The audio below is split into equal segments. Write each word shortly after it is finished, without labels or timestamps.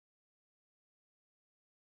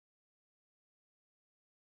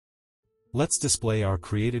Let's display our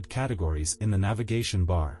created categories in the navigation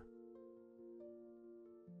bar.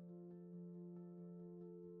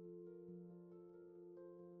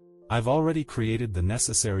 I've already created the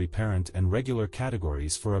necessary parent and regular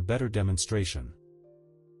categories for a better demonstration.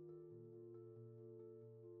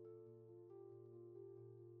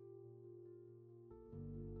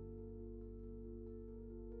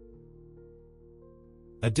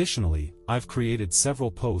 Additionally, I've created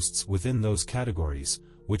several posts within those categories,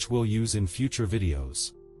 which we'll use in future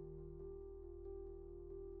videos.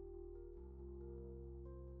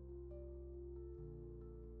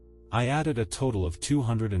 I added a total of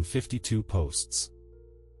 252 posts.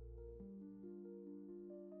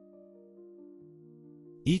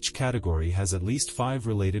 Each category has at least 5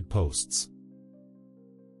 related posts.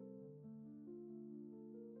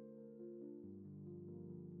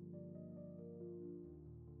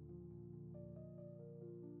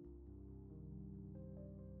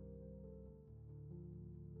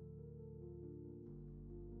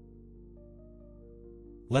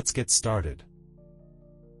 Let's get started.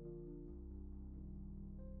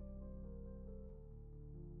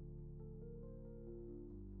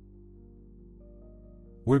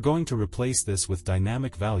 We're going to replace this with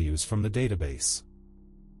dynamic values from the database.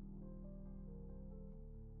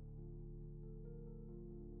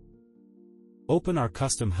 Open our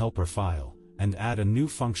custom helper file, and add a new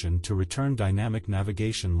function to return dynamic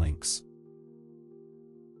navigation links.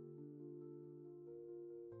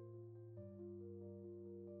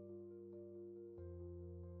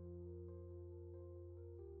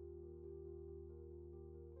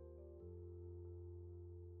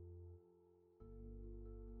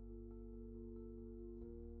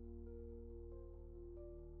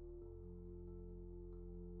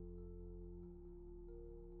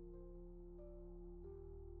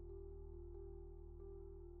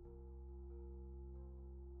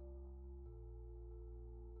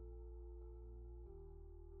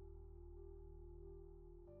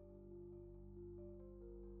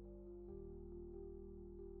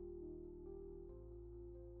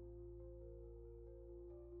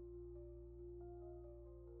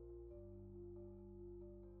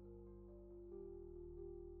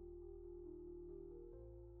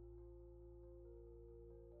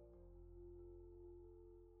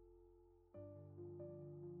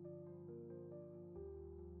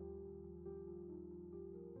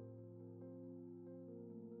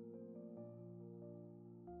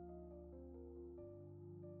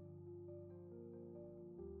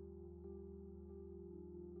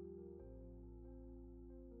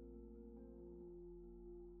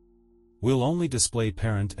 We'll only display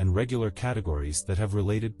parent and regular categories that have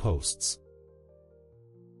related posts.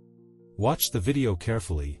 Watch the video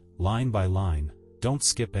carefully, line by line, don't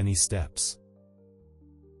skip any steps.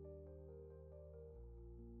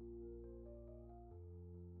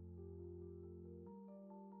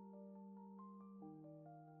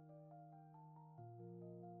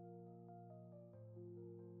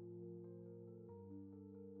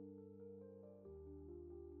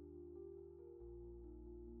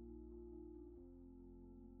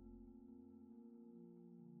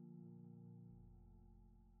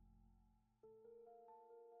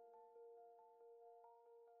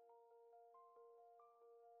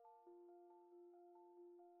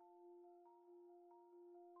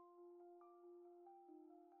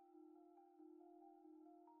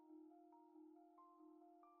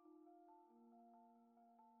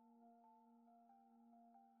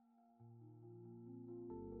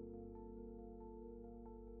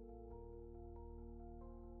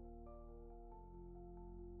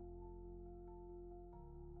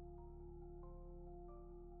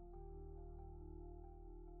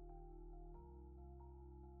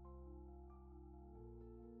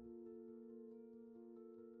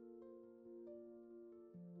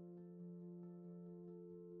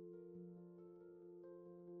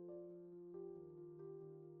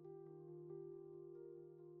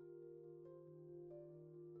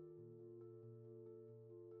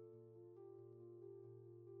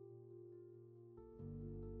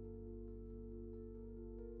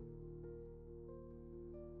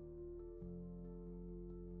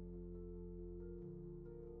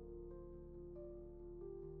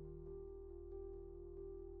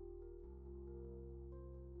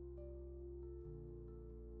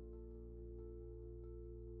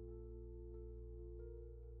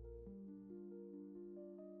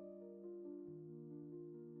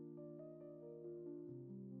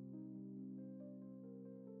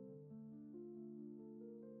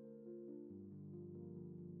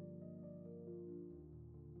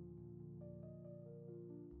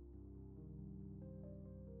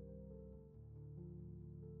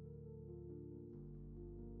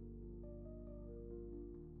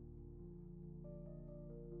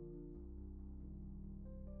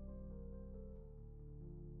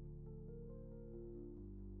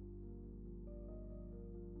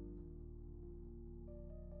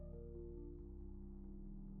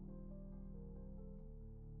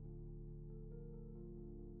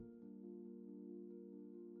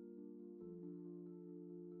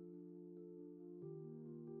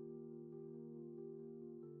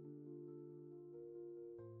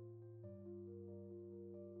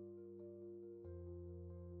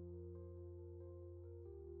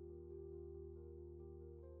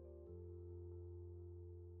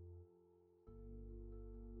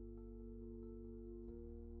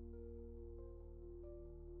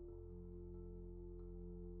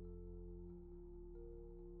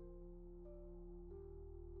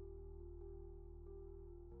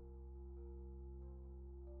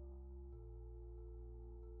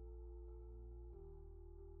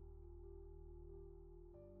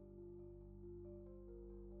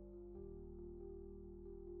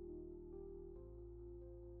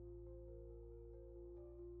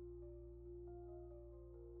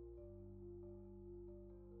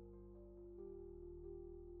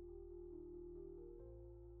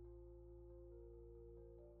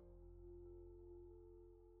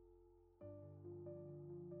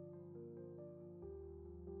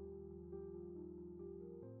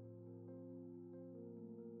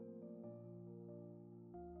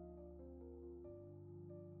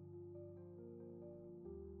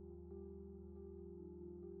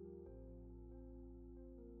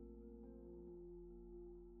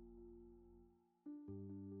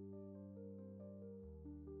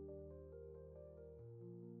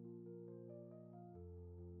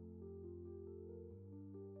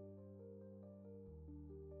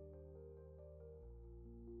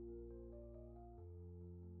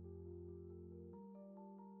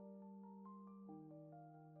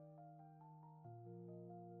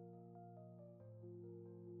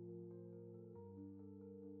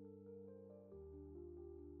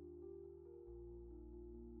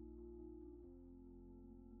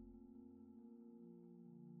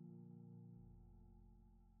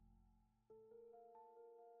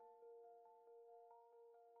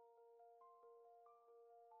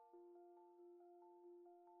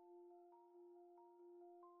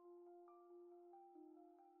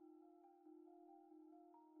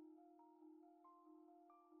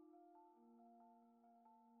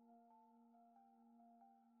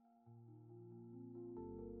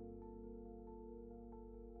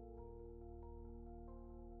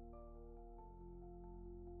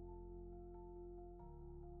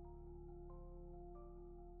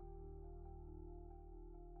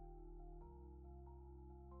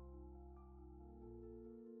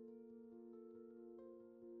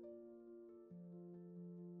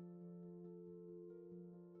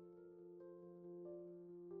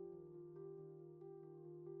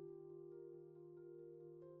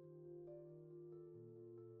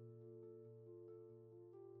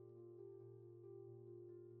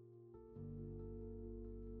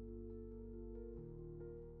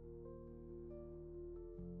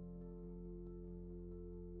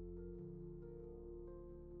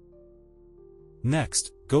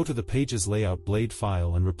 Next, go to the Pages Layout blade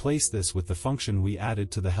file and replace this with the function we added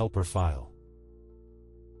to the helper file.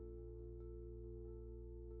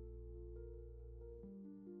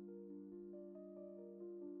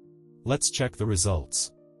 Let's check the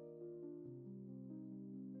results.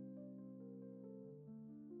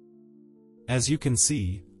 As you can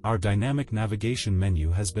see, our dynamic navigation menu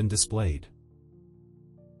has been displayed.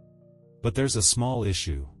 But there's a small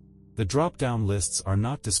issue. The drop-down lists are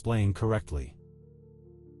not displaying correctly.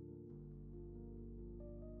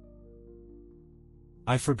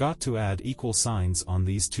 I forgot to add equal signs on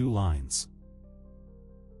these two lines.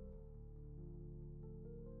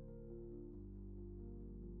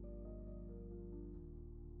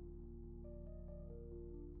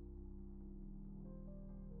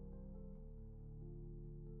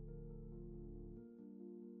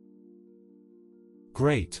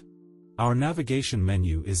 Great! Our navigation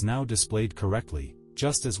menu is now displayed correctly,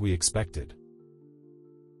 just as we expected.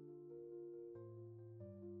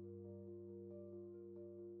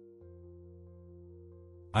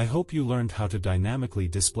 I hope you learned how to dynamically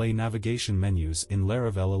display navigation menus in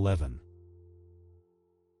Laravel 11.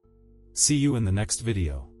 See you in the next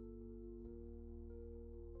video.